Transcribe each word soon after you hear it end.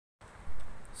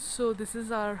So this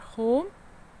is our home.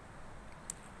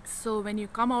 So when you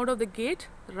come out of the gate,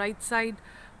 the right side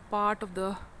part of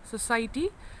the society,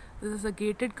 this is a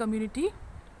gated community.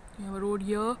 You have a road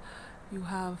here, you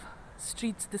have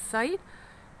streets this side,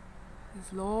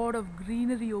 there's a lot of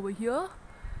greenery over here,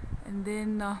 and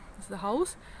then this is the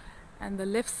house, and the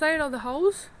left side of the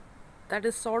house, that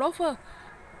is sort of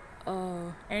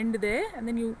a end there, and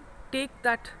then you take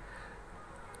that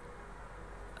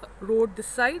road this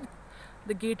side,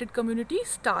 the gated community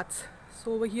starts.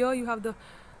 So over here you have the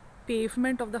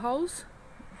pavement of the house,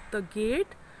 the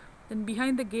gate, then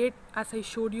behind the gate, as I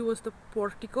showed you, was the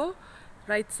portico.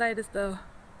 Right side is the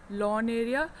lawn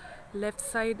area, left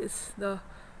side is the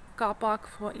car park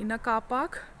for inner car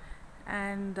park,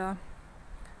 and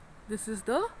this is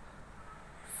the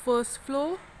first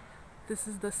floor, this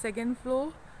is the second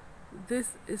floor,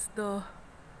 this is the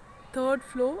third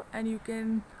floor, and you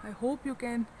can, I hope you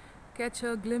can catch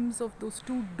a glimpse of those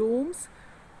two domes,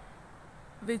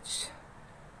 which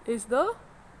is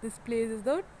this place is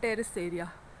the terrace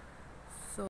area.